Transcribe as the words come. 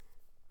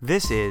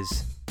This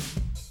is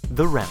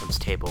The Rounds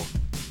Table.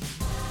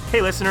 Hey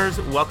listeners,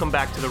 welcome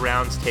back to The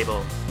Rounds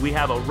Table. We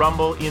have a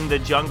rumble in the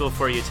jungle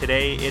for you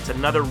today. It's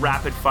another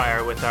rapid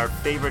fire with our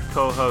favorite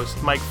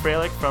co-host, Mike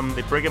Freilich from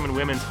the Brigham and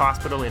Women's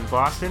Hospital in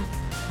Boston.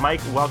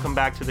 Mike, welcome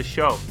back to the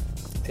show.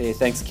 Hey,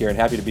 thanks, Kieran.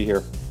 Happy to be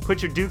here.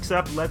 Put your dukes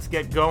up, let's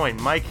get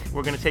going. Mike,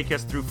 we're going to take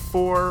us through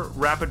 4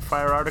 rapid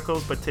fire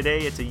articles, but today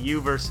it's a you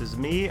versus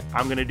me.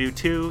 I'm going to do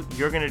 2,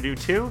 you're going to do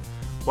 2.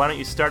 Why don't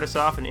you start us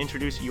off and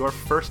introduce your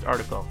first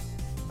article?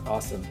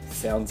 Awesome.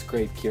 Sounds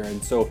great,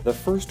 Kieran. So the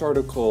first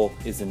article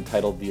is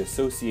entitled The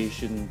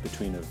Association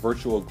Between a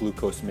Virtual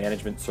Glucose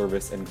Management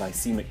Service and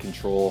Glycemic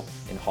Control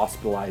in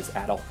Hospitalized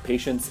Adult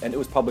Patients, and it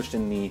was published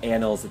in the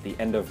Annals at the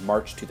end of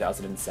March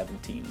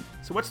 2017.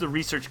 So what's the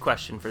research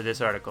question for this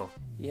article?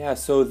 Yeah,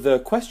 so the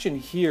question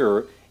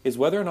here is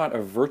whether or not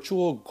a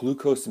virtual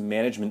glucose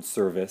management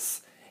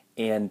service,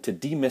 and to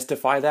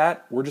demystify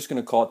that, we're just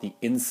going to call it the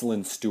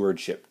insulin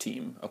stewardship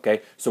team,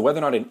 okay? So whether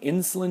or not an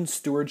insulin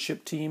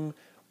stewardship team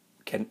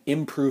can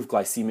improve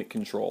glycemic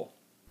control.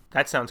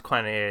 That sounds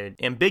kind of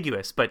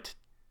ambiguous, but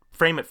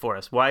frame it for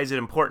us. Why is it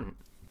important?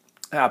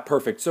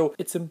 Perfect. So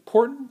it's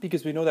important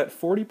because we know that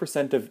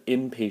 40% of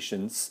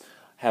inpatients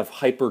have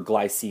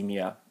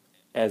hyperglycemia.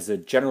 As a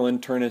general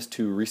internist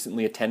who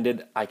recently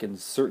attended, I can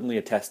certainly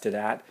attest to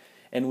that.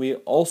 And we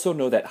also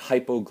know that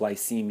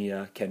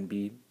hypoglycemia can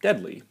be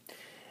deadly.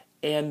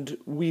 And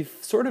we've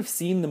sort of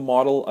seen the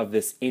model of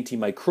this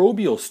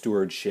antimicrobial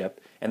stewardship,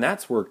 and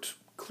that's worked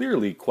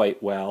clearly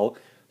quite well.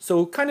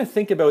 So kind of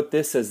think about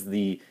this as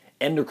the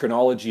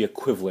endocrinology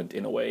equivalent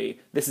in a way.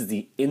 This is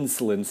the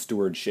insulin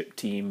stewardship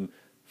team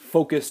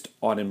focused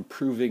on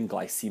improving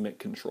glycemic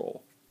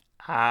control.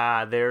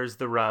 There's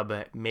the rub.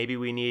 Maybe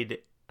we need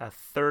a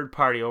third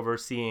party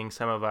overseeing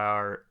some of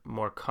our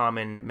more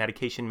common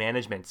medication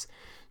managements.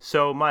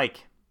 So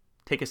Mike,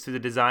 take us through the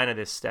design of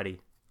this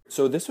study.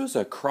 So this was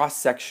a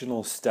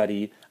cross-sectional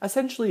study,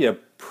 essentially a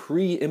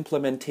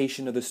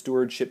pre-implementation of the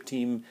stewardship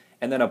team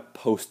and then a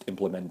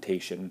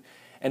post-implementation.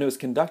 And it was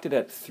conducted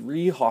at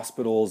 3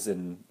 hospitals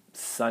in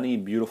sunny,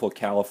 beautiful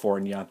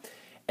California,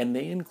 and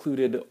they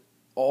included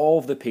all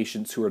of the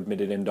patients who were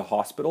admitted into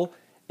hospital,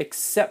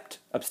 except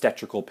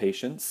obstetrical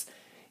patients.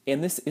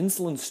 And this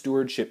insulin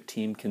stewardship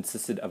team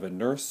consisted of a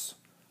nurse,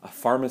 a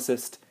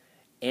pharmacist,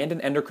 and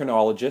an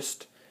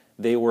endocrinologist.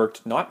 They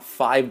worked not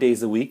 5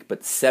 days a week,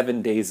 but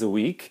 7 days a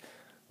week,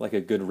 like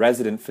a good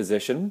resident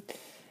physician.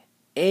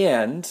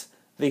 And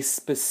they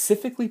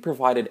specifically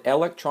provided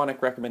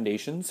electronic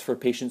recommendations for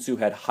patients who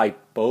had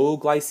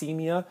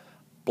hypoglycemia,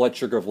 blood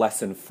sugar of less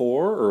than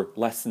 4 or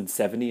less than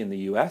 70 in the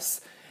US,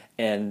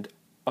 and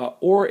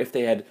or if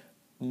they had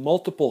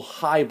multiple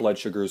high blood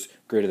sugars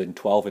greater than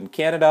 12 in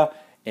Canada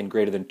and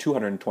greater than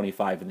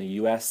 225 in the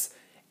US.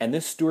 And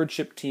this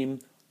stewardship team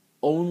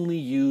only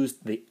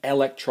used the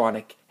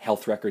electronic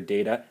health record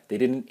data. They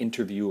didn't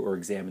interview or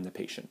examine the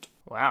patient.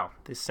 Wow,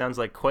 this sounds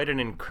like quite an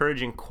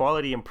encouraging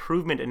quality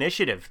improvement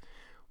initiative.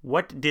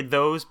 What did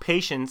those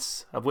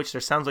patients, of which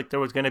there sounds like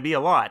there was going to be a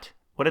lot,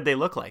 what did they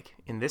look like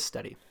in this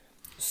study?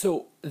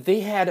 So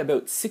they had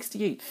about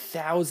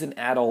 68,000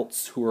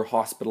 adults who were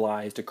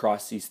hospitalized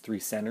across these 3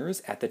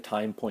 centers at the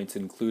time points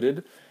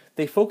included.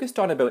 They focused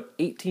on about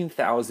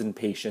 18,000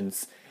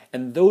 patients,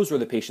 and those were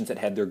the patients that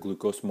had their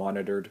glucose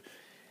monitored.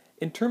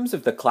 In terms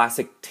of the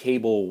classic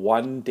Table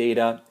 1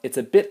 data, it's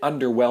a bit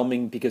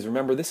underwhelming because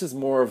remember, this is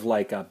more of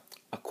like a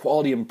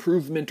quality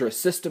improvement or a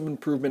system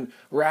improvement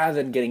rather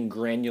than getting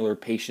granular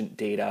patient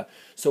data.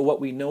 So what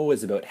we know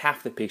is about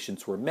half the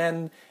patients were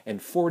men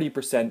and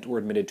 40% were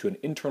admitted to an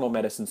internal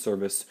medicine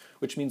service,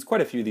 which means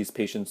quite a few of these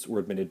patients were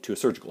admitted to a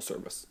surgical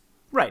service.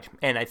 Right,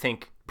 and I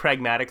think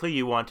pragmatically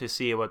you want to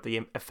see what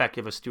the effect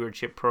of a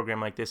stewardship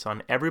program like this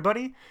on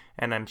everybody,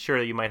 and I'm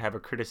sure you might have a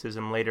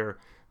criticism later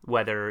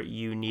whether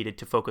you needed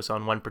to focus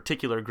on one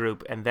particular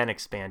group and then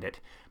expand it.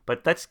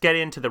 But let's get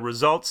into the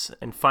results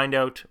and find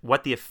out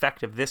what the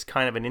effect of this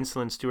kind of an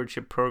insulin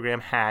stewardship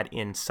program had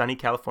in sunny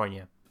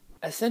California.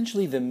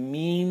 Essentially, the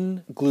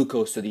mean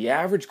glucose, so the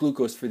average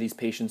glucose for these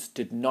patients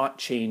did not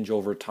change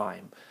over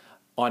time.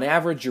 On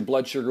average, your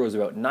blood sugar was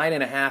about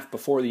 9.5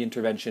 before the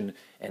intervention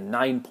and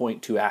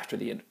 9.2 after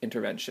the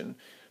intervention.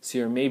 So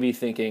you're maybe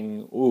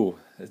thinking, ooh,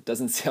 it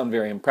doesn't sound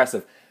very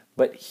impressive.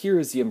 But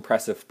here's the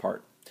impressive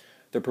part.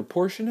 The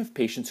proportion of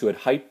patients who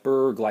had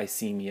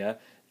hyperglycemia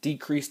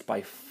decreased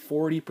by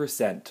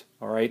 40%,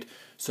 all right?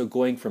 So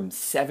going from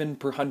 7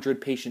 per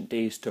 100 patient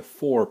days to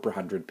 4 per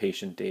 100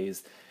 patient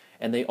days.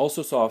 And they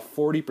also saw a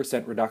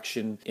 40%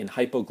 reduction in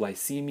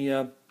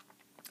hypoglycemia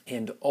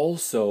and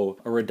also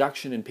a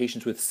reduction in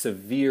patients with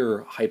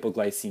severe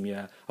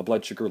hypoglycemia, a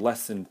blood sugar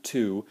less than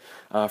 2,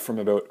 from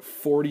about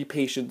 40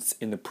 patients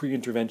in the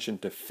pre-intervention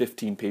to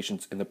 15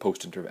 patients in the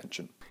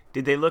post-intervention.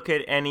 Did they look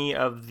at any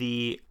of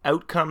the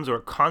outcomes or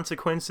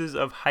consequences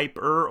of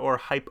hyper or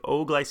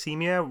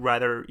hypoglycemia?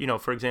 Rather,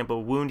 for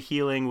example, wound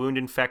healing, wound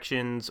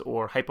infections,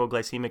 or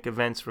hypoglycemic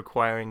events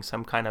requiring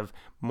some kind of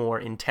more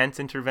intense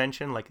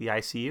intervention like the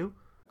ICU?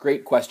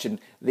 Great question.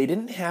 They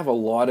didn't have a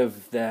lot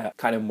of that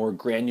kind of more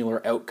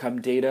granular outcome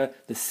data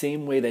the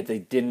same way that they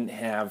didn't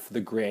have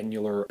the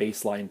granular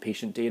baseline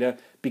patient data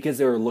because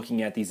they were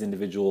looking at these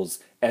individuals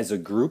as a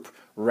group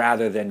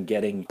rather than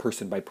getting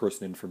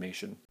person-by-person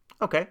information.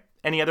 Okay.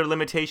 Any other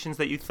limitations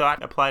that you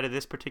thought apply to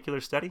this particular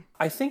study?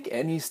 I think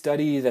any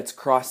study that's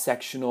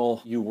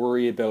cross-sectional, you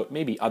worry about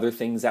maybe other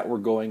things that were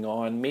going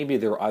on. Maybe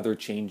there are other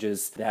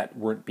changes that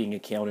weren't being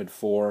accounted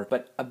for.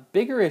 But a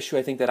bigger issue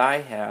I think that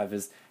I have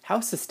is how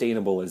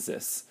sustainable is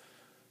this?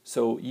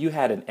 So you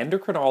had an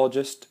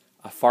endocrinologist,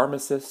 a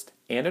pharmacist,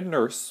 and a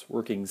nurse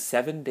working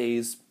 7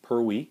 days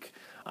per week.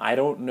 I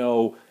don't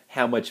know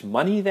how much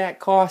money that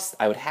costs.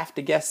 I would have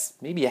to guess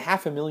maybe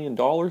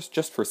 $500,000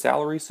 just for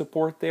salary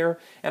support there.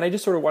 And I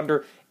just sort of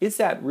wonder, is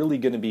that really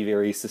going to be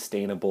very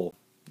sustainable?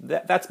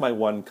 That's my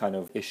one kind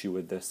of issue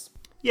with this.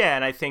 Yeah,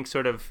 and I think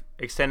sort of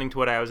extending to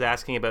what I was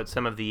asking about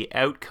some of the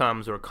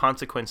outcomes or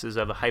consequences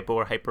of a hypo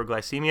or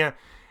hyperglycemia,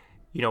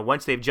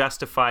 once they've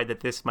justified that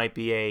this might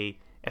be a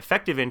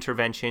effective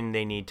intervention,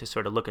 they need to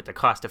sort of look at the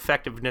cost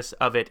effectiveness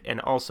of it and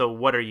also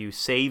what are you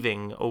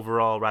saving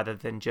overall rather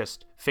than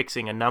just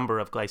fixing a number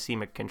of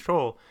glycemic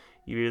control.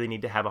 You really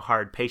need to have a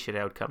hard patient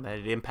outcome that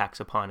it impacts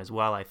upon as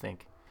well, I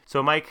think.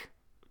 So Mike,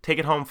 take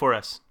it home for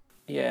us.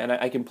 Yeah, and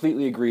I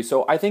completely agree.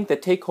 So I think the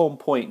take-home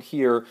point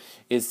here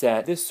is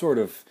that this sort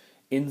of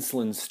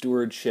insulin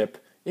stewardship,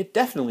 it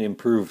definitely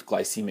improved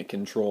glycemic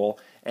control.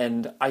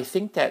 And I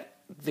think that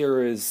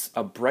there is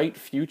a bright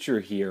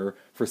future here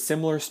for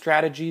similar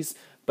strategies,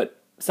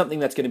 but something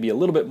that's going to be a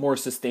little bit more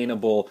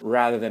sustainable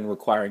rather than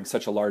requiring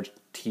such a large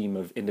team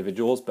of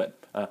individuals.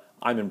 But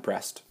I'm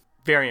impressed.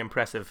 Very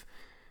impressive.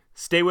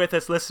 Stay with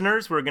us,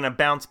 listeners. We're going to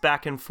bounce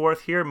back and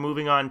forth here,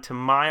 moving on to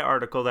my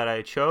article that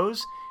I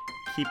chose.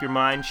 Keep your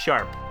mind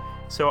sharp.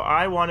 So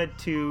I wanted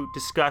to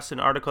discuss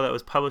an article that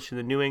was published in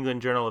the New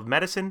England Journal of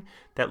Medicine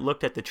that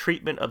looked at the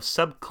treatment of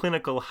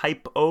subclinical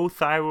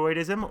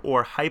hypothyroidism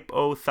or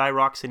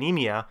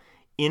hypothyroxanemia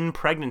in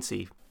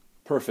pregnancy.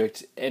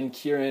 Perfect. And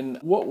Kieran,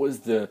 what was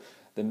the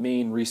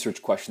main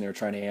research question they were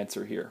trying to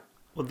answer here?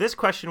 Well, this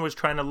question was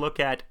trying to look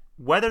at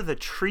whether the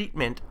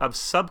treatment of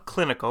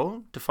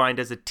subclinical, defined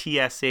as a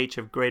TSH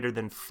of greater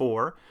than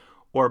 4,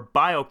 or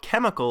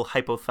biochemical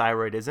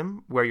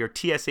hypothyroidism, where your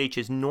TSH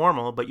is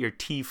normal but your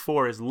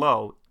T4 is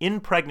low,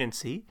 in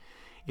pregnancy,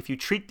 if you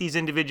treat these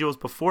individuals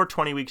before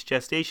 20 weeks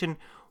gestation,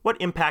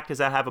 what impact does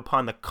that have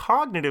upon the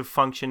cognitive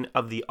function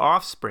of the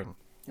offspring?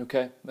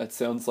 Okay, that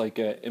sounds like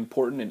an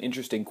important and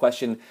interesting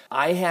question.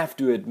 I have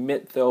to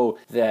admit, though,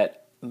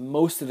 that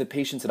most of the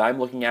patients that I'm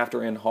looking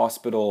after in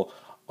hospital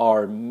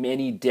are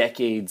many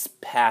decades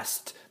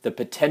past the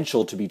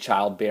potential to be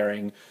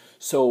childbearing.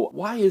 So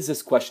why is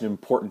this question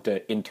important to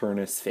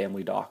internists,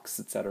 family docs,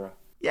 etc.?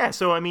 Yeah,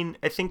 so I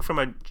think from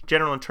a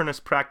general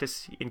internist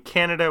practice in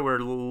Canada, where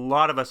a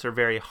lot of us are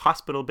very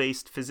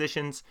hospital-based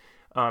physicians,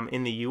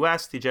 in the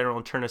U.S., the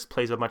general internist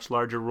plays a much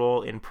larger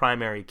role in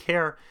primary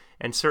care,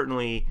 and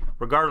certainly,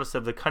 regardless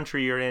of the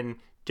country you're in,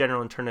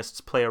 general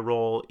internists play a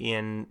role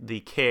in the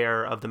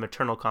care of the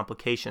maternal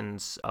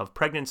complications of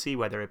pregnancy,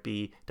 whether it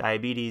be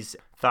diabetes,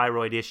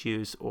 thyroid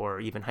issues, or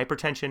even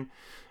hypertension.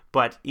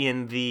 But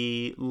in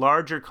the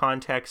larger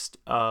context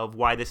of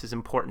why this is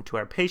important to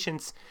our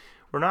patients,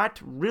 we're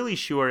not really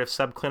sure if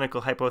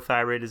subclinical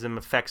hypothyroidism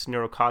affects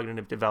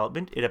neurocognitive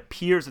development. It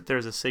appears that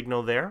there's a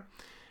signal there.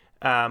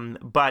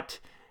 But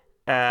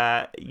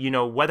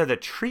whether the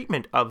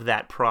treatment of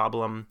that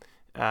problem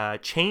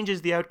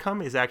changes the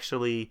outcome is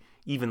actually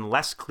even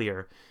less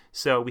clear.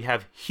 So we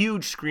have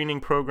huge screening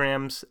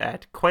programs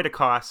at quite a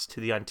cost to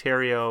the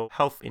Ontario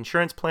Health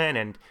Insurance Plan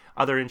and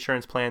other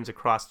insurance plans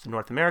across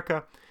North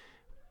America.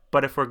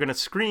 But if we're going to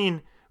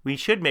screen, we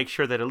should make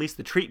sure that at least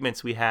the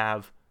treatments we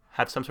have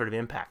some sort of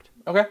impact.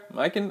 Okay,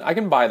 I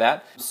can buy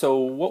that. So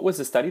what was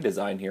the study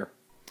design here?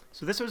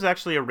 So this was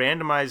actually a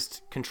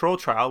randomized control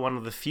trial, one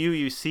of the few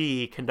you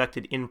see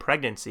conducted in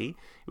pregnancy.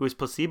 It was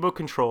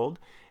placebo-controlled,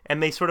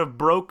 and they sort of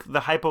broke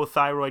the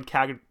hypothyroid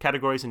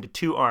categories into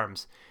two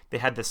arms. They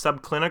had the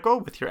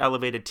subclinical with your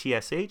elevated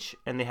TSH,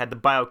 and they had the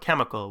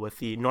biochemical with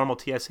the normal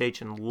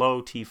TSH and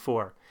low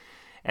T4.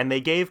 And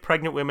they gave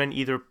pregnant women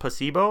either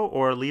placebo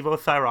or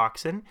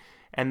levothyroxine,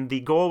 and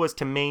the goal was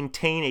to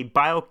maintain a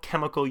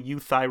biochemical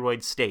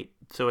euthyroid state,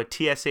 so a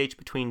TSH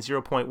between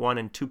 0.1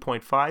 and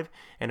 2.5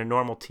 and a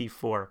normal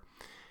T4.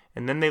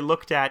 And then they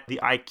looked at the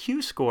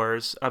IQ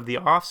scores of the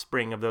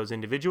offspring of those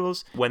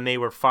individuals when they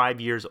were 5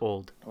 years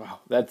old. Wow,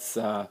 that's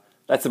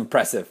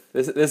impressive.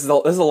 This is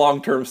a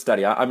long-term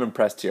study. I'm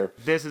impressed here.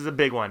 This is a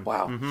big one.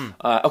 Wow.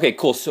 Mm-hmm. Okay,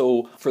 cool.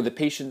 So for the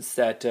patients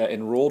that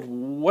enrolled,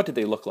 what did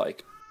they look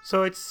like?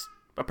 So it's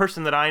a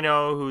person that I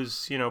know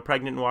who's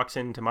pregnant and walks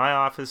into my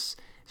office.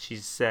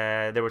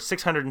 There were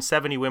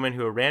 670 women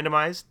who were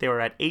randomized. They were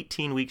at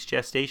 18 weeks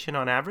gestation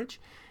on average,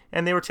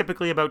 and they were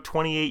typically about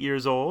 28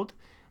 years old,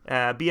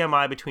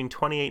 BMI between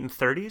 28 and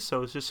 30,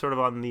 so it's just sort of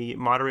on the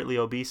moderately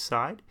obese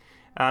side.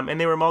 And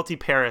they were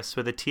multiparous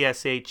with a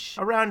TSH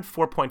around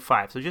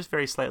 4.5, so just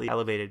very slightly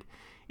elevated.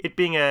 It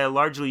being a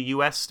largely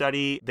U.S.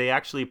 study, they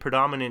actually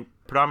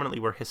predominantly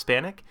were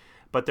Hispanic,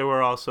 but there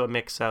were also a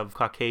mix of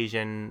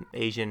Caucasian,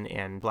 Asian,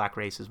 and Black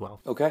race as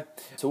well. Okay.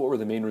 So what were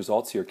the main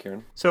results here,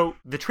 Kieran? So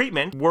the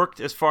treatment worked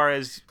as far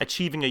as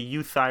achieving a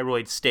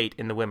euthyroid state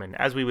in the women,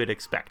 as we would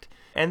expect.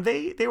 And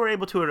they were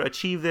able to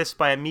achieve this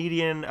by a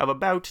median of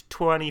about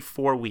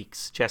 24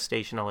 weeks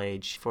gestational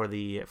age for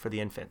the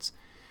infants.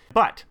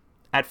 But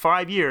at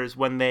 5 years,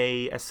 when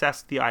they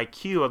assessed the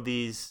IQ of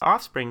these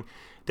offspring,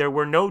 there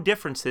were no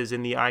differences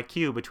in the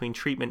IQ between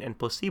treatment and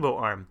placebo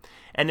arm.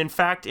 And in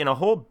fact, in a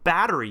whole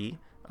battery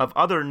of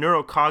other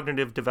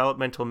neurocognitive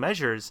developmental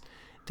measures,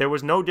 there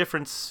was no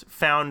difference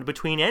found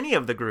between any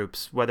of the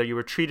groups, whether you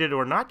were treated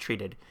or not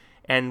treated,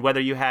 and whether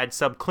you had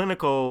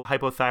subclinical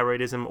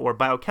hypothyroidism or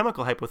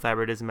biochemical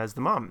hypothyroidism as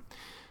the mom.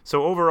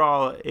 So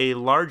overall, a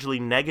largely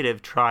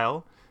negative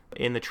trial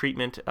in the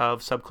treatment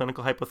of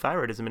subclinical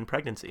hypothyroidism in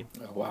pregnancy.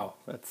 Oh, wow,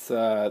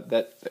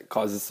 that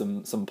causes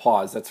some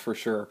pause, that's for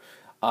sure.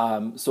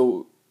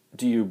 So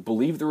do you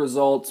believe the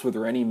results? Were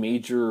there any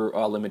major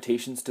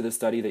limitations to the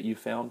study that you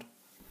found?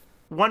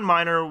 One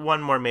minor,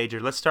 one more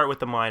major. Let's start with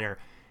the minor.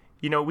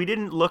 We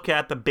didn't look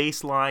at the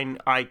baseline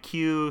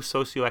IQ,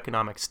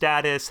 socioeconomic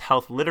status,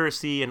 health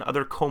literacy, and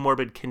other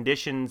comorbid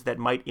conditions that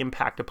might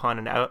impact upon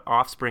an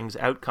offspring's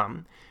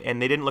outcome.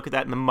 And they didn't look at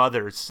that in the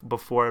mothers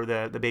before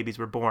the babies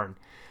were born.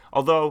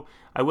 Although,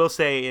 I will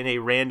say in a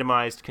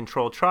randomized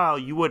controlled trial,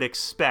 you would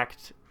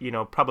expect,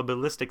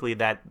 probabilistically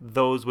that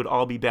those would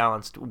all be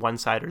balanced one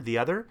side or the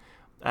other.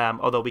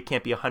 Although we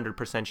can't be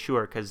 100%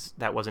 sure because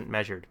that wasn't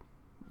measured.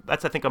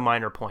 That's, I think, a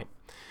minor point.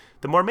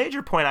 The more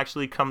major point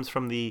actually comes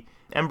from the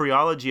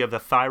embryology of the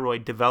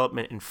thyroid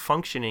development and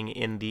functioning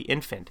in the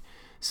infant.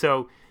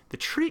 So the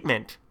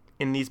treatment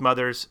in these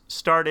mothers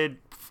started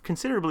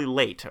considerably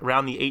late,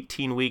 around the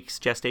 18 weeks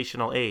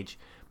gestational age.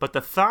 But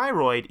the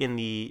thyroid in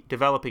the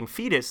developing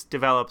fetus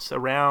develops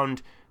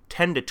around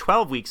 10 to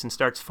 12 weeks and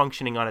starts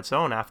functioning on its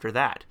own after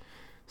that.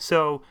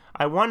 So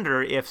I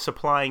wonder if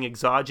supplying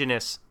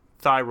exogenous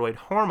thyroid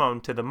hormone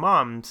to the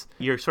moms,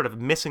 you're sort of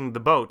missing the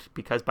boat,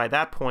 because by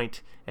that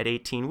point, at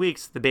 18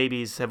 weeks, the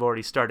babies have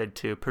already started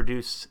to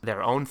produce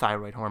their own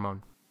thyroid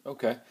hormone.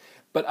 Okay.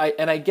 But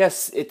I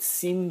guess it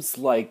seems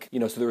like,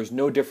 so there was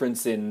no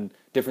differences in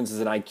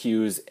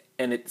IQs,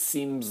 and it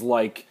seems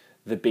like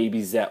the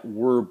babies that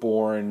were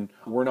born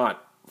were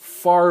not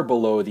far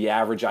below the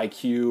average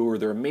IQ, or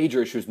there are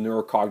major issues with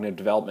neurocognitive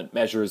development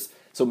measures.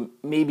 So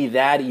maybe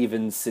that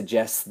even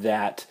suggests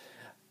that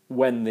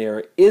when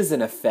there is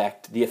an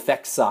effect, the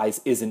effect size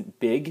isn't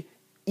big,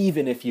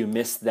 even if you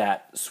miss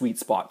that sweet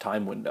spot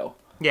time window.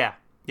 Yeah.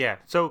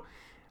 So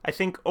I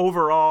think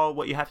overall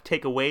what you have to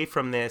take away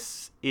from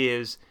this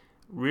is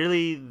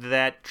really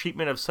that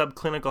treatment of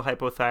subclinical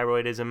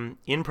hypothyroidism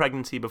in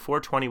pregnancy before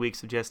 20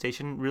 weeks of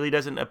gestation really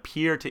doesn't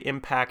appear to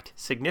impact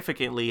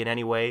significantly in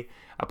any way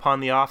upon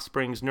the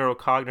offspring's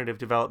neurocognitive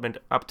development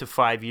up to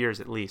 5 years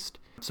at least.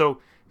 So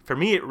for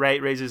me, it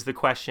raises the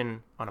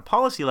question on a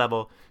policy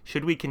level,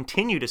 should we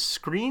continue to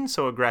screen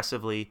so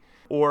aggressively,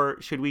 or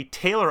should we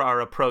tailor our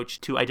approach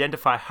to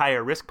identify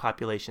higher risk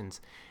populations?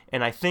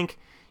 And I think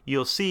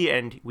you'll see,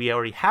 and we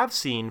already have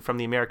seen from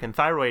the American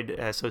Thyroid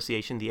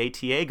Association, the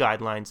ATA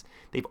guidelines,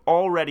 they've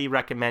already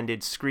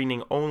recommended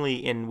screening only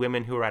in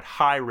women who are at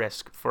high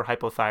risk for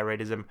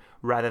hypothyroidism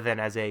rather than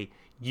as a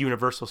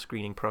universal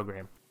screening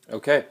program.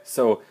 Okay,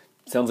 so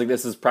sounds like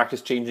this is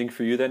practice changing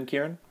for you then,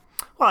 Kieran?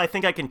 Well, I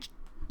think I can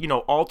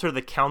alter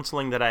the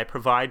counseling that I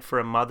provide for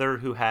a mother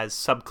who has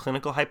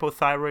subclinical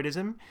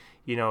hypothyroidism,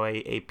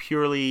 a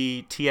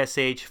purely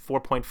TSH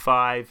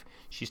 4.5,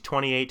 she's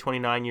 28,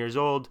 29 years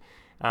old,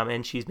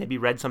 and she's maybe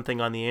read something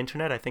on the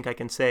internet. I think I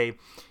can say,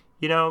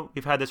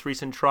 we've had this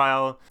recent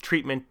trial,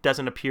 treatment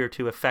doesn't appear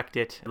to affect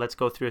it. Let's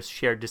go through a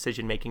shared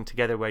decision making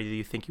together whether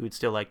you think you would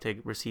still like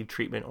to receive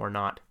treatment or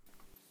not.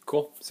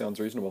 Cool, sounds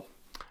reasonable.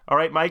 All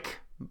right, Mike,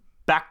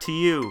 back to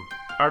you.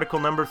 Article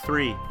number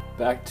 3.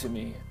 Back to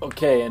me.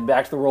 Okay, and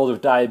back to the world of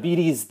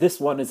diabetes.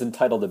 This one is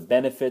entitled The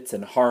Benefits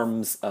and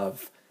Harms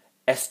of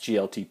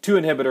SGLT2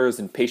 inhibitors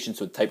in patients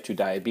with type 2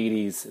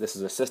 diabetes. This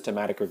is a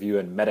systematic review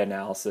and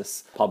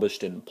meta-analysis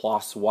published in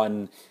PLOS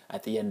One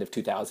at the end of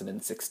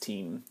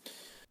 2016.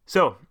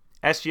 So,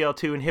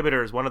 SGLT2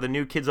 inhibitors, one of the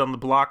new kids on the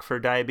block for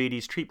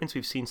diabetes treatments.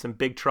 We've seen some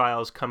big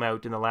trials come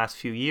out in the last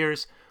few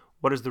years.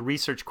 What is the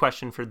research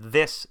question for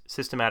this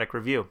systematic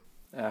review?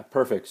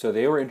 Perfect. So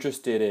they were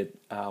interested in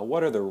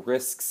what are the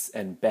risks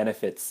and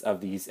benefits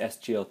of these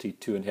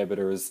SGLT2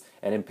 inhibitors,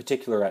 and in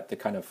particular at the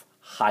kind of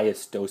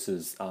highest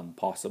doses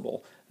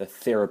possible, the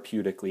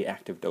therapeutically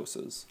active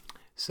doses.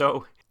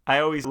 So I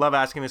always love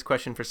asking this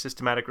question for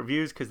systematic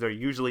reviews because they're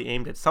usually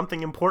aimed at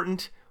something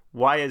important.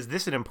 Why is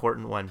this an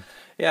important one?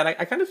 Yeah, and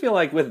I kind of feel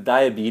like with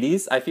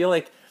diabetes, I feel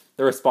like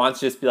the response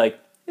just be like,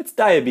 it's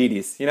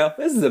diabetes,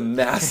 this is a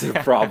massive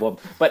problem.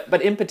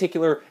 But in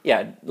particular,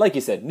 yeah, like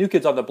you said, new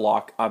kids on the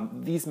block,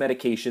 these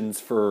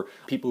medications for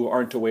people who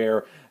aren't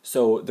aware,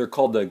 so they're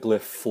called the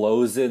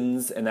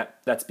gliflozins, and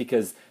that's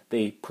because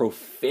they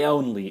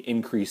profoundly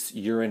increase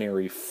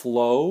urinary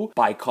flow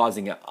by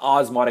causing an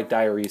osmotic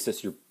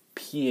diuresis. You're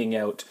peeing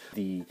out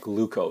the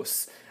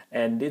glucose.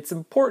 And it's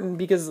important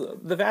because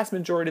the vast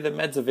majority of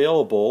the meds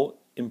available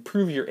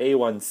improve your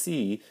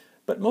A1C,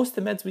 but most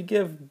of the meds we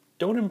give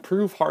don't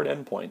improve hard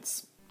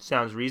endpoints.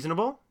 Sounds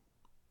reasonable.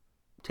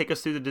 Take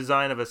us through the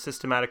design of a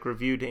systematic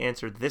review to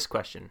answer this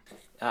question.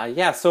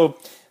 So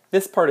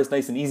this part is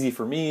nice and easy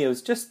for me. It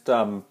was just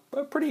a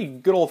pretty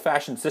good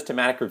old-fashioned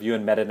systematic review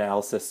and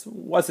meta-analysis. It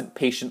wasn't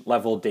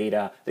patient-level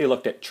data. They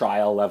looked at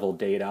trial-level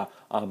data.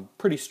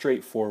 Pretty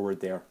straightforward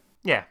there.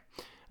 Yeah.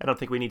 I don't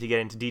think we need to get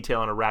into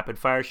detail on a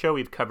rapid-fire show.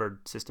 We've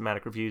covered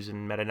systematic reviews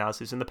and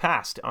meta-analysis in the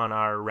past on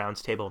our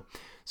rounds table.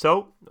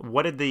 So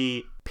what did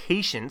the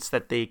patients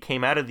that they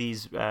came out of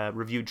these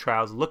reviewed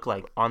trials look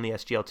like on the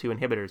SGLT2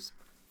 inhibitors?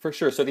 For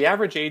sure. So the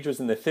average age was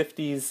in the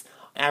 50s.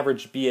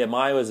 Average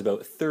BMI was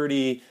about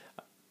 30.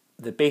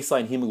 The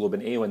baseline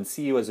hemoglobin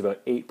A1C was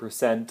about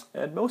 8%.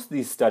 And most of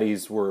these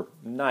studies were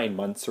 9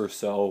 months or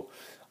so.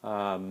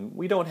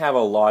 We don't have a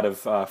lot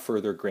of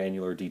further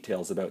granular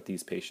details about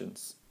these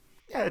patients.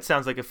 Yeah, it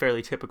sounds like a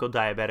fairly typical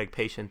diabetic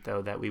patient,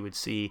 though, that we would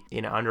see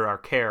under our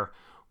care.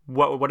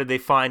 What did they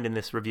find in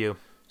this review?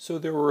 So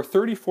there were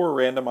 34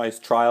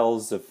 randomized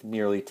trials of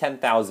nearly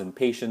 10,000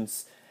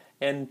 patients,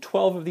 and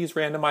 12 of these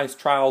randomized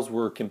trials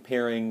were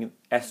comparing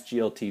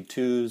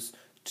SGLT2s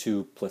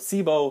to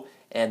placebo,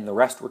 and the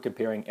rest were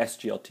comparing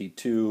SGLT2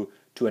 to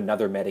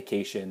another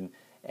medication.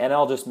 And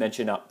I'll just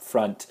mention up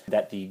front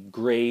that the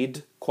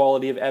grade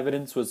quality of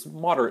evidence was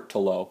moderate to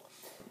low.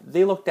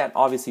 They looked at,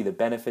 obviously, the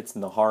benefits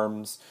and the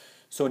harms.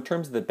 So in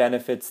terms of the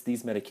benefits,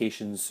 these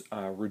medications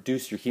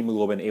reduce your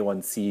hemoglobin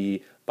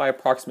A1C by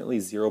approximately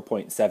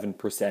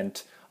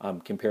 0.7%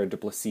 compared to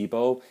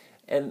placebo.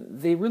 And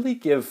they really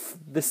give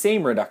the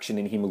same reduction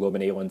in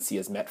hemoglobin A1C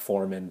as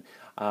metformin,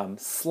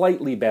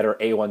 slightly better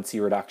A1C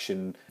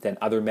reduction than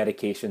other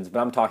medications, but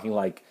I'm talking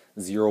like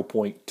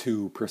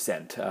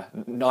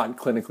 0.2%, not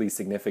clinically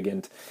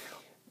significant.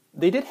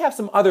 They did have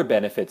some other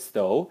benefits,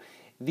 though.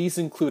 These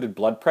included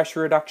blood pressure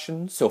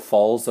reduction, so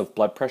falls of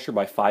blood pressure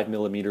by 5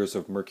 millimeters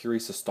of mercury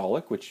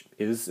systolic, which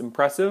is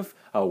impressive.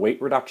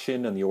 Weight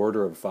reduction in the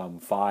order of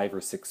 5 or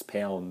 6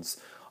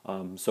 pounds.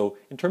 So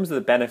in terms of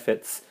the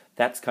benefits,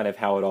 that's kind of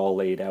how it all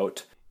laid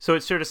out. So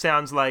it sort of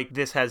sounds like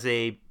this has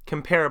a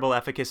comparable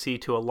efficacy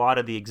to a lot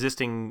of the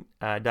existing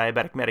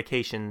diabetic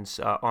medications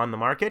on the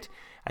market.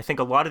 I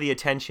think a lot of the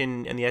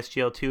attention in the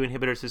SGLT2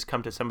 inhibitors has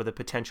come to some of the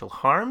potential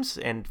harms,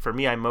 and for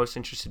me, I'm most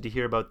interested to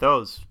hear about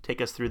those.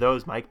 Take us through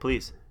those, Mike,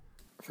 please.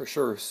 For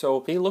sure.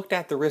 So they looked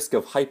at the risk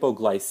of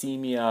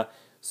hypoglycemia.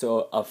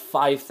 So of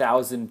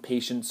 5,000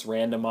 patients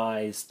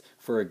randomized,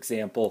 for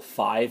example,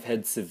 5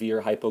 had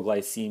severe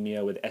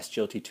hypoglycemia with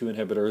SGLT2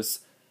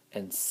 inhibitors,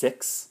 and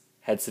 6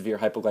 had severe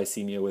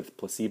hypoglycemia with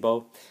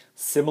placebo.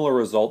 Similar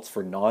results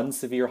for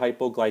non-severe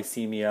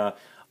hypoglycemia.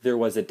 There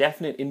was a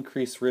definite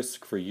increased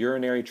risk for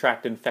urinary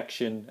tract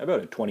infection,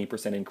 about a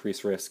 20%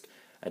 increased risk.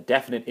 A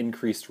definite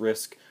increased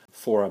risk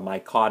for a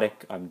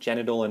mycotic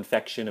genital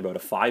infection, about a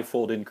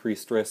 5-fold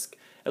increased risk,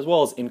 as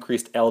well as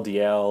increased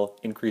LDL,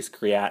 increased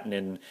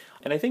creatinine.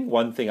 And I think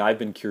one thing I've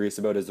been curious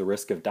about is the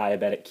risk of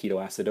diabetic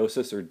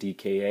ketoacidosis, or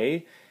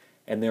DKA,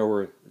 and there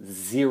were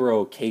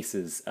 0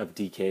 cases of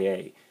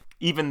DKA.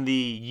 Even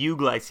the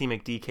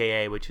euglycemic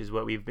DKA, which is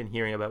what we've been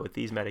hearing about with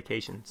these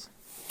medications.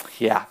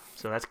 Yeah.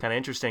 So that's kind of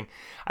interesting.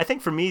 I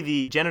think for me,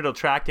 the genital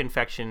tract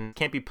infection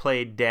can't be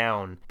played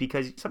down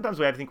because sometimes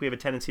I think we have a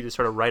tendency to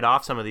sort of write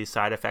off some of these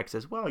side effects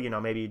as well.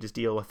 Maybe you just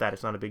deal with that.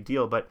 It's not a big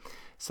deal. But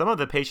some of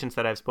the patients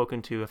that I've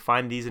spoken to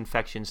find these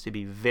infections to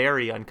be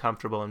very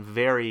uncomfortable and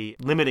very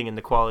limiting in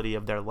the quality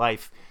of their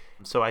life.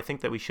 So I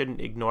think that we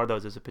shouldn't ignore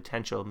those as a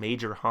potential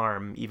major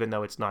harm, even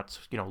though it's not,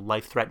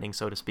 life-threatening,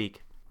 so to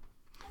speak.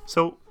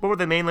 So what were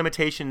the main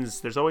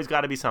limitations? There's always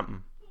got to be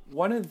something.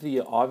 One of the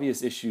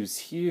obvious issues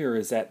here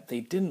is that they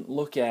didn't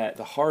look at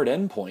the hard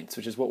endpoints,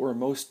 which is what we're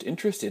most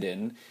interested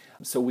in.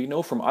 So we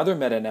know from other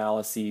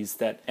meta-analyses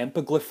that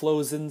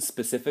empagliflozin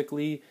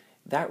specifically,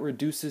 that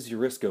reduces your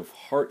risk of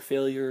heart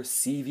failure,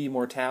 CV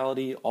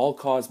mortality,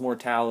 all-cause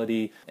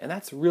mortality, and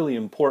that's really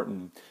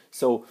important.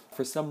 So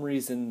for some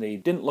reason, they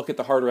didn't look at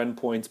the harder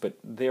endpoints, but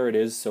there it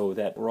is so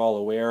that we're all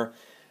aware.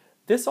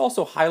 This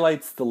also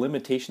highlights the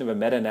limitation of a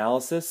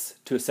meta-analysis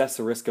to assess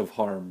the risk of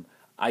harm.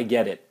 I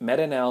get it.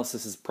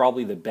 Meta-analysis is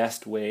probably the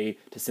best way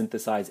to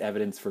synthesize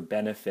evidence for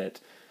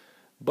benefit.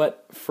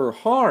 But for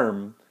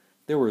harm,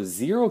 there were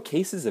 0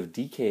 cases of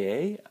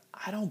DKA.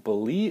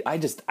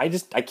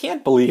 I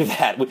can't believe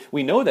that.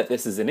 We know that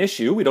this is an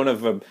issue. We don't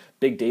have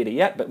big data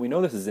yet, but we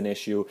know this is an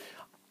issue.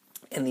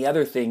 And the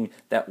other thing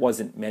that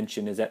wasn't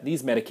mentioned is that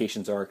these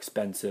medications are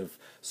expensive.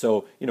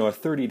 So, a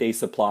 30-day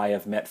supply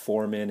of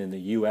metformin in the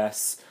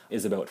US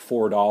is about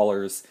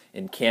 $4.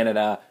 In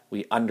Canada,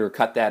 we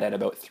undercut that at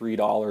about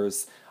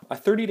 $3. A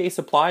 30-day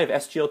supply of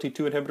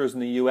SGLT2 inhibitors in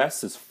the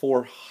US is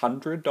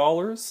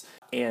 $400,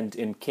 and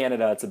in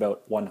Canada, it's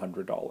about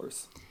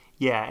 $100.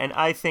 Yeah, and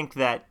I think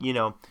that,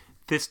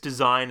 this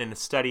design in a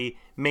study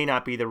may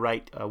not be the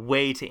right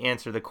way to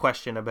answer the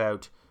question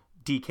about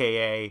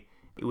DKA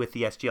with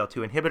the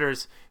SGLT2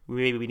 inhibitors.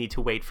 Maybe we need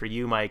to wait for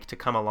you, Mike, to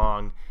come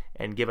along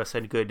and give us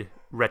a good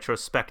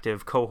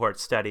retrospective cohort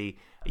study,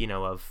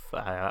 of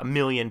 1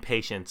 million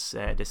patients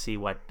to see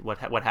what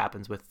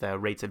happens with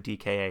rates of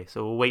DKA.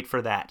 So we'll wait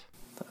for that.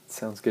 That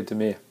sounds good to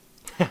me.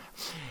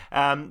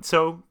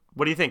 So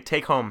what do you think?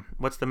 Take home.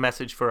 What's the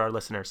message for our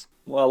listeners?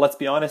 Well, let's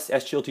be honest,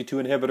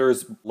 SGLT2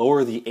 inhibitors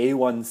lower the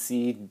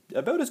A1C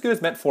about as good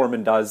as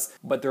metformin does,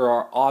 but there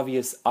are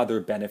obvious other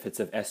benefits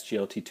of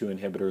SGLT2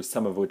 inhibitors,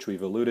 some of which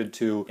we've alluded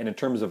to. And in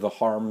terms of the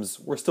harms,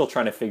 we're still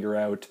trying to figure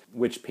out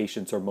which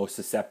patients are most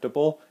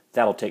susceptible.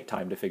 That'll take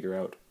time to figure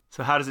out.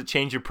 So how does it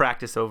change your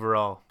practice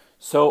overall?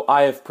 So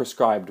I have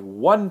prescribed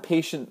one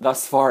patient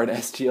thus far an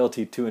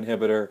SGLT2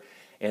 inhibitor,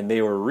 and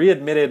they were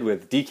readmitted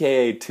with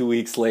DKA 2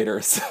 weeks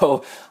later.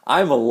 So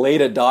I'm a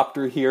late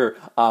adopter here.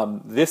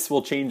 This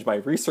will change my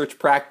research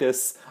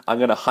practice. I'm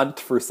going to hunt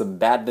for some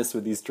badness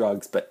with these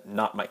drugs, but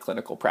not my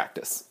clinical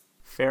practice.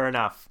 Fair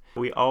enough.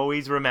 We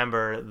always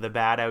remember the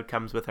bad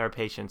outcomes with our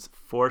patients,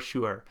 for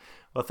sure.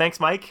 Well, thanks,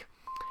 Mike.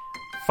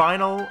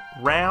 Final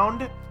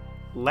round.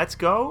 Let's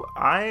go.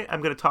 I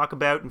am going to talk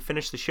about and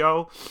finish the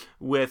show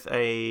with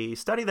a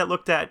study that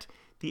looked at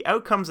the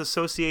outcomes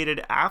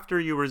associated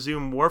after you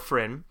resume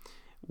warfarin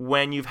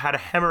when you've had a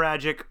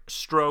hemorrhagic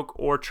stroke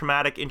or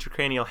traumatic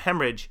intracranial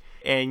hemorrhage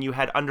and you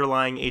had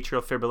underlying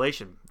atrial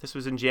fibrillation. This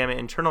was in JAMA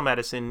Internal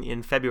Medicine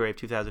in February of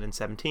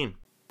 2017.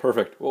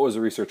 Perfect. What was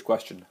the research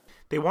question?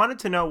 They wanted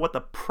to know what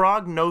the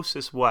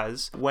prognosis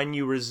was when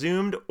you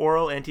resumed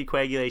oral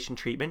anticoagulation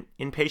treatment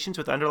in patients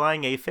with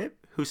underlying AFib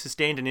who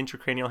sustained an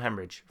intracranial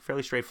hemorrhage.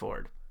 Fairly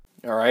straightforward.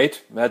 All right.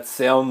 That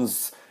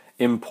sounds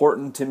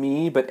important to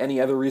me, but any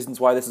other reasons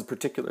why this is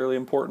particularly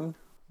important?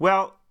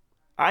 Well,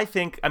 I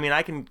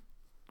can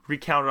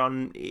recount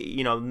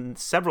on,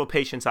 several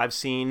patients I've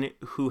seen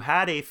who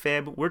had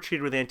AFib, were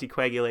treated with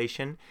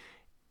anticoagulation,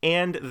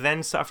 and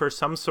then suffer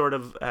some sort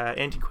of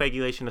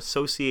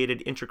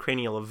anticoagulation-associated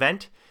intracranial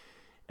event.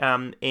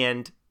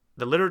 And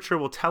the literature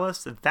will tell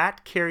us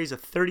that carries a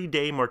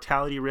 30-day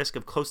mortality risk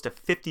of close to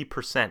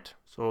 50%.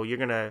 So you're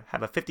going to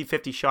have a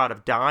 50-50 shot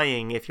of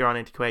dying if you're on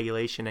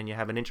anticoagulation and you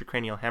have an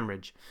intracranial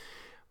hemorrhage.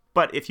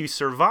 But if you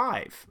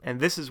survive, and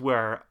this is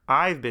where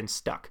I've been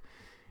stuck,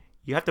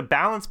 you have to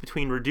balance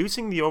between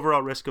reducing the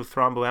overall risk of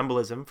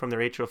thromboembolism from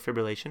their atrial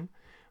fibrillation,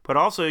 but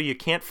also you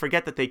can't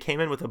forget that they came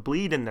in with a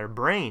bleed in their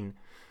brain.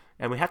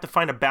 And we have to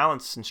find a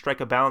balance and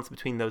strike a balance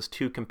between those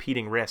two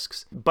competing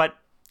risks. But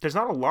there's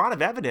not a lot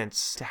of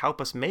evidence to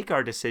help us make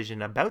our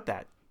decision about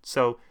that.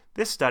 So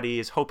this study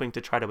is hoping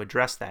to try to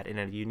address that in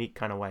a unique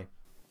kind of way.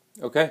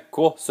 Okay,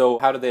 cool. So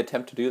how did they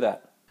attempt to do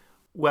that?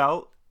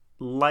 Well,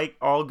 like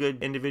all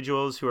good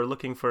individuals who are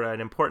looking for an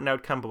important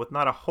outcome, but with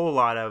not a whole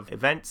lot of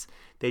events,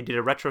 they did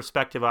a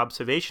retrospective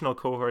observational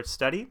cohort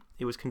study.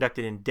 It was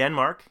conducted in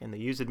Denmark, and they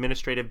used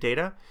administrative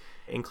data,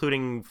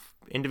 including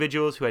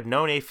individuals who had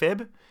known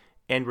AFib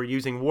and were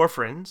using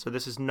warfarin. So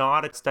this is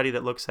not a study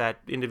that looks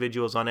at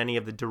individuals on any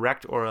of the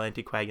direct oral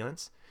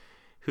anticoagulants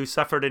who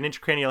suffered an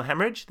intracranial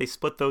hemorrhage. They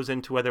split those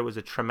into whether it was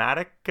a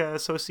traumatic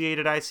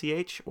associated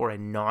ICH or a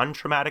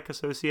non-traumatic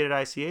associated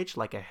ICH,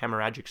 like a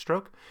hemorrhagic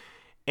stroke.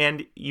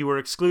 And you were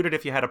excluded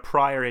if you had a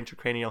prior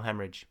intracranial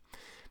hemorrhage.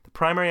 The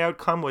primary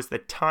outcome was the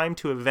time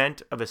to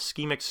event of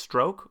ischemic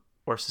stroke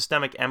or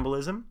systemic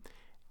embolism,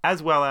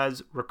 as well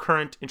as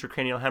recurrent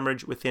intracranial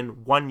hemorrhage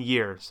within 1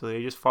 year. So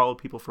they just followed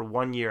people for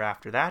 1 year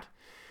after that.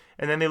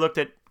 And then they looked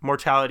at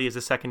mortality as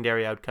a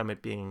secondary outcome,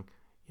 it being,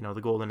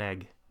 the golden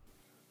egg.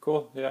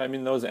 Cool. Yeah,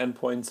 those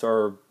endpoints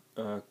are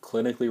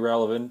clinically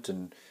relevant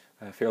and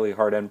fairly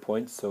hard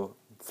endpoints, so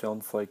it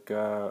sounds like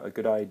a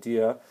good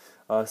idea.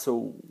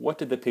 So what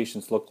did the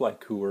patients look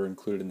like who were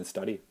included in the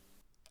study?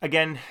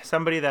 Again,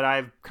 somebody that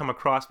I've come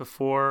across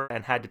before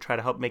and had to try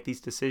to help make these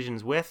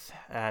decisions with.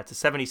 It's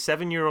a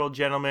 77-year-old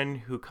gentleman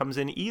who comes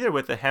in either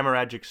with a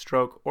hemorrhagic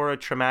stroke or a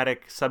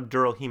traumatic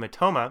subdural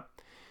hematoma.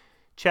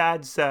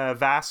 Chad's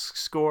VASC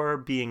score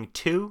being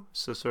 2,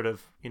 so sort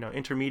of,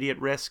 intermediate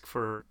risk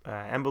for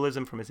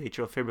embolism from his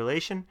atrial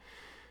fibrillation.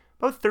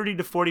 About 30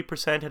 to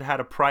 40% had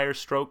a prior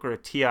stroke or a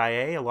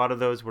TIA. A lot of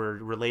those were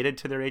related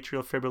to their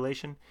atrial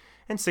fibrillation.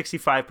 And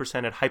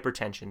 65% had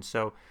hypertension,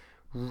 so,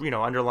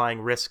 underlying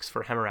risks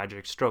for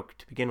hemorrhagic stroke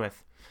to begin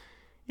with.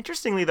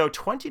 Interestingly, though,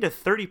 20 to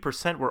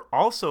 30% were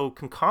also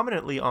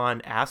concomitantly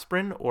on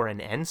aspirin or an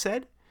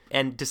NSAID.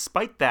 And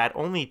despite that,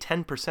 only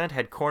 10%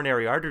 had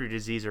coronary artery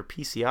disease or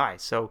PCI.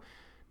 So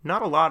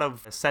not a lot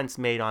of sense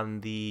made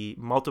on the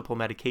multiple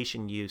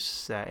medication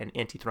use and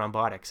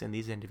antithrombotics in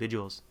these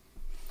individuals.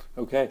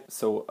 Okay,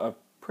 so a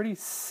pretty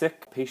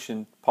sick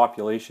patient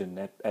population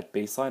at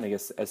baseline, I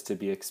guess, as to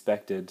be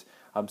expected.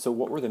 So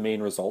what were the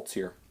main results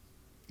here?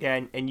 Yeah,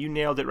 and you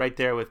nailed it right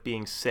there with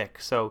being sick.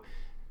 So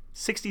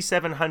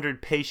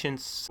 6,700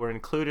 patients were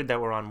included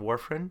that were on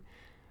warfarin.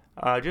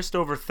 Just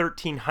over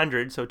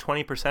 1,300, so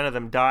 20% of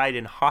them died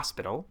in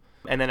hospital.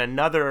 And then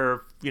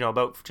another,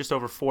 about just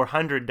over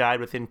 400 died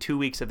within 2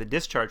 weeks of the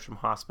discharge from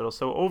hospital.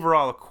 So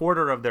overall, a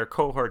quarter of their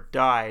cohort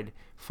died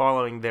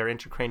following their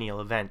intracranial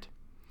event.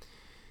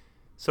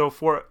 So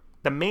for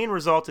The main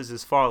result is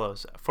as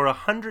follows. For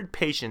 100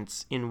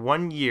 patients in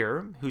 1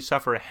 year who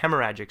suffer a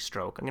hemorrhagic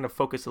stroke, I'm going to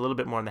focus a little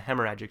bit more on the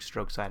hemorrhagic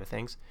stroke side of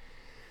things,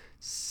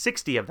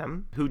 60 of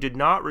them who did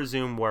not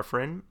resume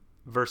warfarin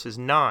versus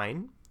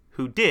 9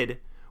 who did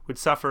would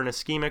suffer an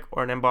ischemic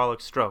or an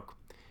embolic stroke.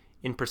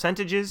 In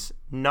percentages,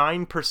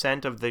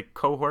 9% of the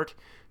cohort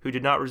who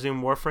did not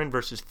resume warfarin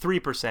versus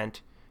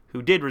 3%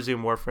 who did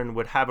resume warfarin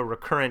would have a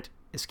recurrent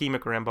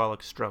ischemic or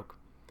embolic stroke.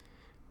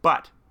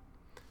 But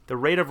the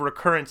rate of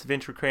recurrence of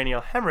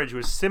intracranial hemorrhage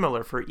was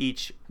similar for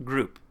each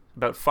group.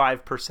 About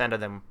 5% of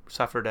them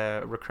suffered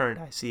a recurrent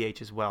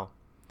ICH as well.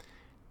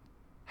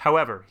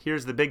 However,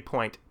 here's the big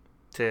point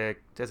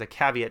as a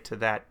caveat to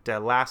that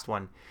last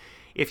one.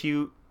 If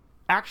you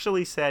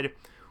actually said,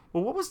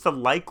 well, what was the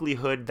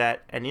likelihood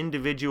that an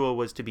individual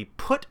was to be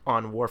put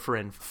on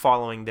warfarin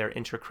following their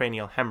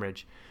intracranial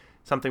hemorrhage,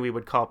 something we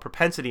would call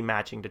propensity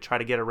matching to try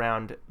to get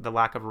around the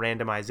lack of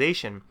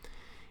randomization,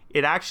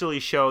 it actually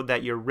showed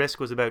that your risk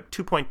was about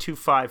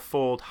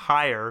 2.25-fold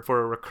higher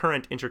for a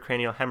recurrent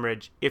intracranial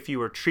hemorrhage if you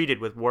were treated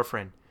with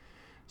warfarin.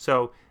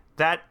 So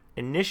that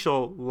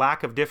initial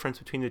lack of difference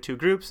between the two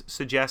groups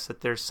suggests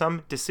that there's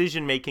some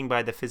decision-making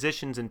by the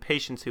physicians and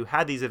patients who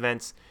had these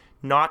events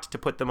not to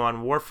put them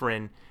on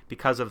warfarin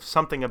because of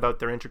something about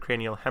their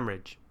intracranial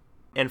hemorrhage.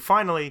 And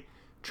finally,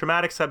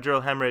 traumatic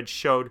subdural hemorrhage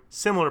showed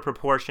similar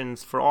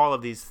proportions for all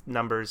of these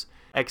numbers,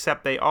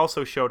 except they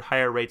also showed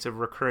higher rates of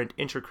recurrent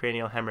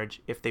intracranial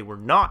hemorrhage if they were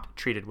not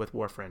treated with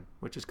warfarin,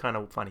 which is kind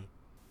of funny.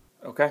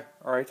 Okay,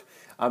 all right.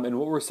 And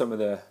what were some of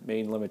the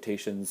main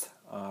limitations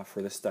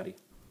for this study?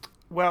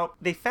 Well,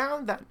 they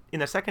found that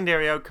in the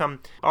secondary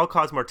outcome,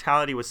 all-cause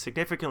mortality was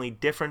significantly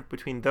different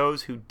between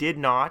those who did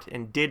not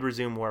and did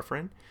resume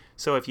warfarin.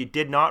 So if you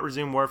did not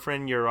resume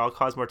warfarin, your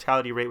all-cause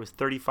mortality rate was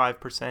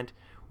 35%,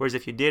 whereas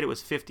if you did, it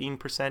was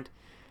 15%.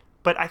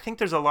 But I think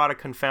there's a lot of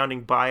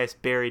confounding bias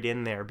buried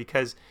in there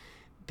because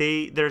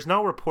there's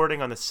no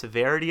reporting on the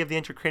severity of the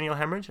intracranial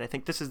hemorrhage, and I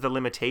think this is the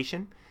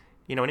limitation.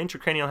 An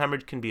intracranial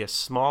hemorrhage can be a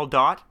small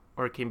dot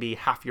or it can be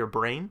half your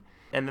brain,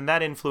 and then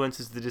that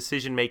influences the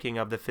decision-making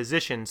of the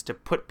physicians to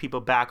put people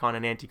back on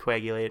an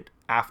anticoagulant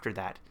after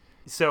that.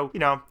 So,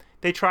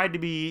 they tried to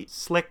be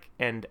slick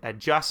and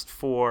adjust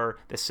for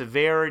the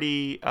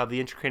severity of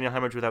the intracranial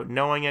hemorrhage without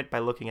knowing it by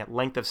looking at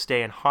length of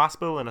stay in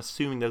hospital and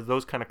assuming that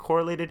those kind of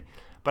correlated,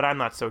 but I'm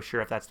not so sure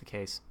if that's the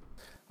case.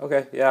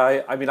 Okay,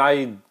 yeah,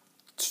 I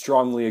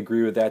strongly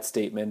agree with that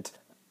statement.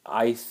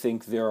 I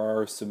think there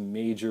are some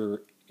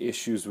major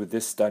issues with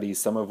this study,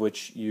 some of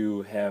which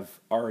you have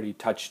already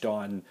touched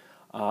on.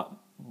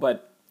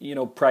 But,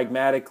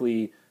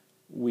 pragmatically,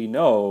 we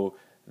know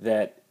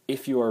that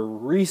if you are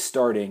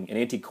restarting an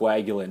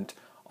anticoagulant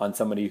on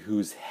somebody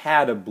who's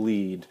had a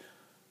bleed,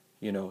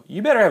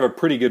 you better have a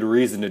pretty good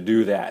reason to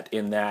do that,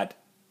 in that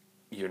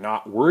you're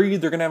not worried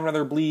they're going to have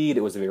another bleed,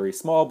 it was a very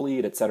small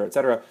bleed, et cetera, et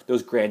cetera.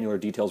 Those granular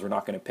details we're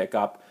not going to pick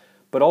up.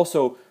 But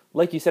also,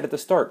 like you said at the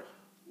start,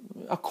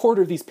 a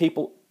quarter of these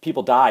people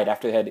died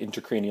after they had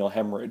intracranial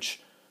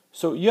hemorrhage.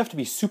 So you have to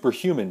be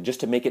superhuman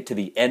just to make it to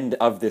the end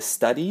of this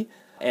study.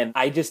 And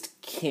I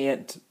just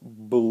can't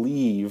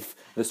believe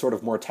the sort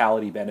of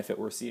mortality benefit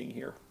we're seeing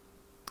here.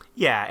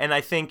 Yeah, and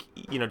I think,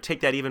 take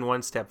that even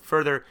one step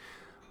further.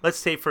 Let's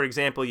say, for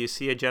example, you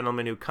see a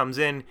gentleman who comes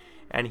in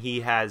and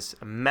he has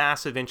a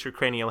massive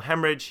intracranial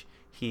hemorrhage.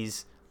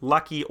 He's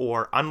lucky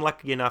or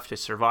unlucky enough to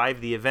survive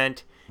the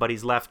event, but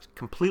he's left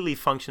completely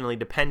functionally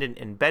dependent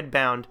and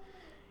bedbound.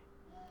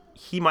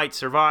 He might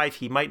survive,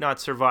 he might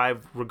not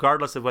survive,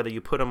 regardless of whether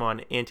you put him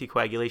on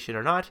anticoagulation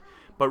or not.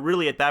 But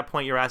really, at that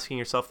point, you're asking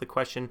yourself the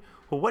question,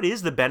 well, what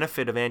is the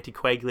benefit of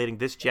anticoagulating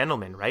this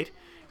gentleman, right?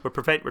 We're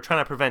trying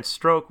to prevent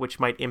stroke, which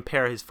might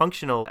impair his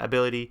functional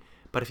ability.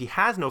 But if he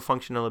has no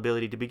functional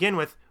ability to begin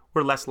with,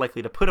 we're less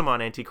likely to put him on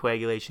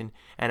anticoagulation.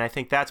 And I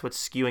think that's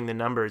what's skewing the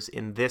numbers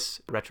in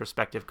this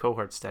retrospective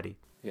cohort study.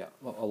 Yeah,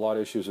 a lot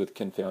of issues with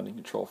confounding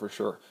control for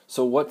sure.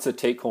 So what's a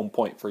take-home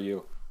point for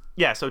you?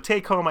 Yeah, so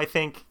take-home, I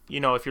think,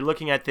 if you're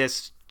looking at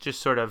this just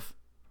sort of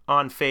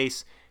on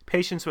face,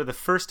 patients with a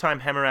first-time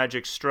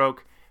hemorrhagic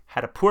stroke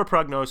had a poor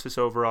prognosis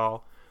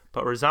overall,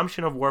 but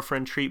resumption of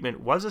warfarin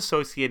treatment was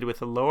associated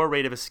with a lower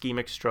rate of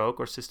ischemic stroke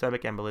or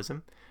systemic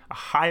embolism, a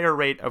higher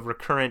rate of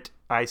recurrent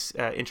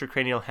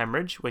intracranial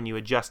hemorrhage when you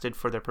adjusted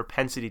for their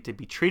propensity to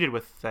be treated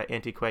with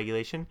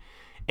anticoagulation,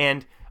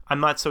 and I'm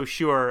not so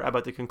sure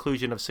about the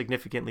conclusion of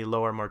significantly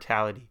lower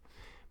mortality.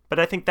 But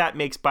I think that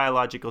makes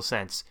biological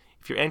sense.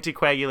 If you're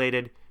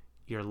anticoagulated,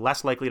 you're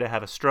less likely to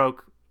have a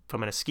stroke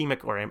from an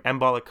ischemic or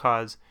embolic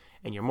cause,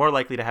 and you're more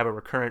likely to have a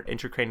recurrent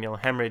intracranial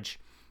hemorrhage.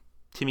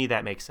 To me,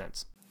 that makes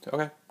sense.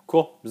 Okay,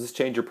 cool. Does this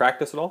change your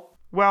practice at all?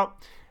 Well,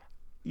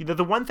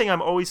 the one thing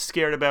I'm always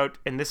scared about,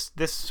 and this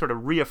sort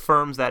of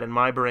reaffirms that in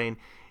my brain,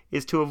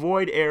 is to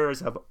avoid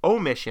errors of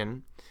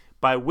omission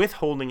by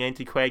withholding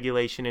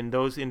anticoagulation in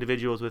those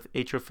individuals with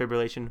atrial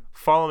fibrillation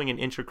following an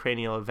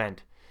intracranial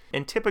event.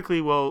 And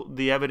typically,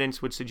 the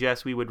evidence would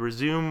suggest we would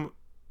resume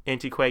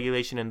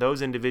anticoagulation in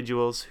those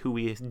individuals who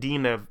we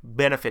deem of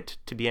benefit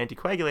to be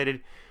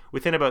anticoagulated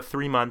within about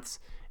 3 months,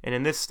 And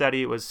in this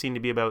study, it was seen to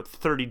be about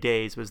 30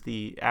 days was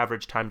the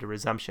average time to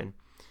resumption.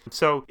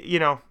 So,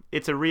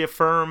 it's a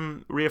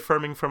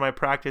reaffirming for my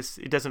practice.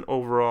 It doesn't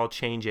overall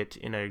change it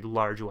in a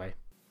large way.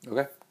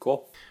 Okay,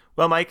 cool.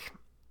 Well, Mike,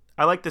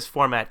 I like this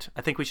format.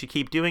 I think we should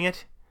keep doing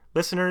it.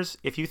 Listeners,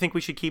 if you think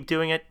we should keep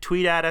doing it,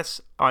 tweet at us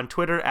on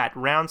Twitter at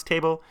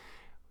RoundsTable.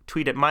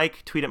 Tweet at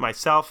Mike, tweet at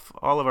myself.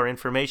 All of our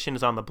information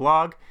is on the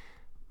blog.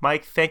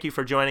 Mike, thank you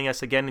for joining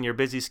us again in your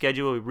busy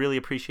schedule. We really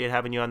appreciate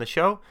having you on the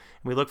show, and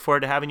we look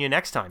forward to having you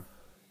next time.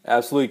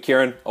 Absolutely,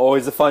 Kieran.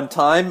 Always a fun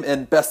time,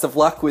 and best of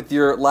luck with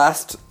your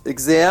last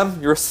exam.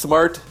 You're a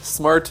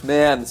smart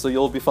man, so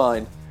you'll be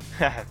fine.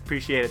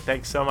 Appreciate it.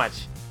 Thanks so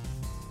much.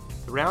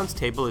 The Rounds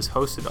Table is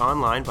hosted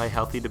online by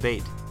Healthy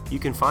Debate. You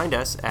can find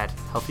us at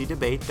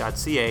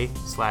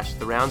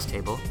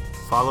healthydebate.ca/theroundstable,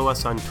 follow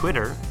us on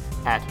Twitter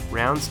at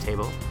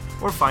RoundsTable,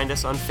 or find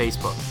us on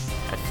Facebook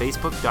at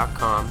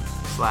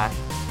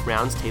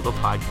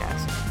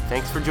facebook.com/RoundsTablePodcast.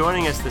 Thanks for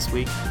joining us this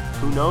week.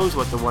 Who knows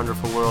what the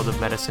wonderful world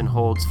of medicine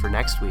holds for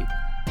next week?